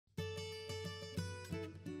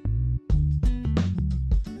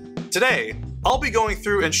Today, I'll be going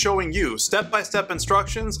through and showing you step-by-step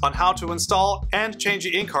instructions on how to install and change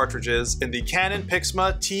the ink cartridges in the Canon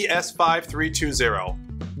PIXMA TS5320.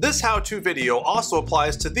 This how-to video also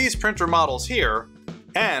applies to these printer models here,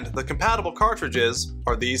 and the compatible cartridges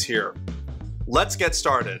are these here. Let's get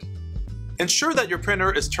started. Ensure that your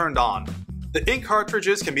printer is turned on. The ink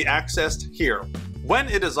cartridges can be accessed here. When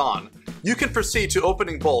it is on, you can proceed to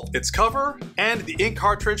opening both its cover and the ink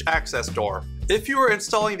cartridge access door. If you are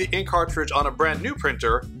installing the ink cartridge on a brand new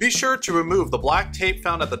printer, be sure to remove the black tape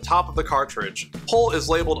found at the top of the cartridge. Pull is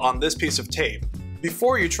labeled on this piece of tape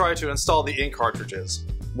before you try to install the ink cartridges.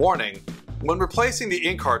 Warning: when replacing the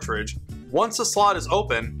ink cartridge, once the slot is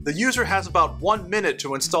open, the user has about 1 minute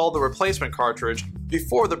to install the replacement cartridge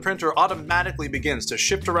before the printer automatically begins to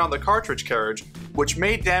shift around the cartridge carriage, which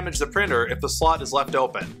may damage the printer if the slot is left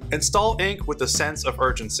open. Install ink with a sense of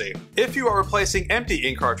urgency. If you are replacing empty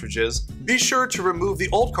ink cartridges, be sure to remove the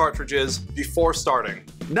old cartridges before starting.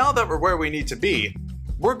 Now that we're where we need to be,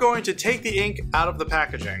 we're going to take the ink out of the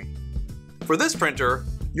packaging. For this printer,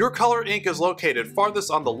 your color ink is located farthest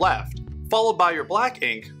on the left, followed by your black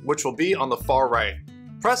ink, which will be on the far right.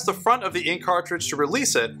 Press the front of the ink cartridge to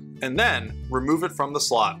release it, and then remove it from the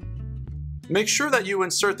slot. Make sure that you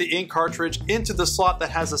insert the ink cartridge into the slot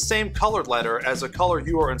that has the same colored letter as the color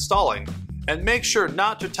you are installing, and make sure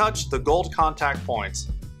not to touch the gold contact points.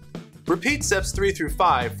 Repeat steps 3 through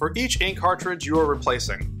 5 for each ink cartridge you are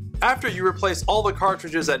replacing. After you replace all the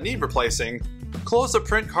cartridges that need replacing, close the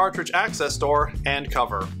print cartridge access door and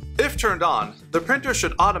cover. If turned on, the printer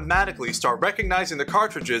should automatically start recognizing the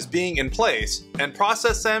cartridges being in place and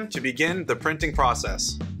process them to begin the printing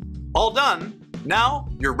process. All done, now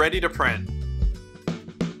you're ready to print.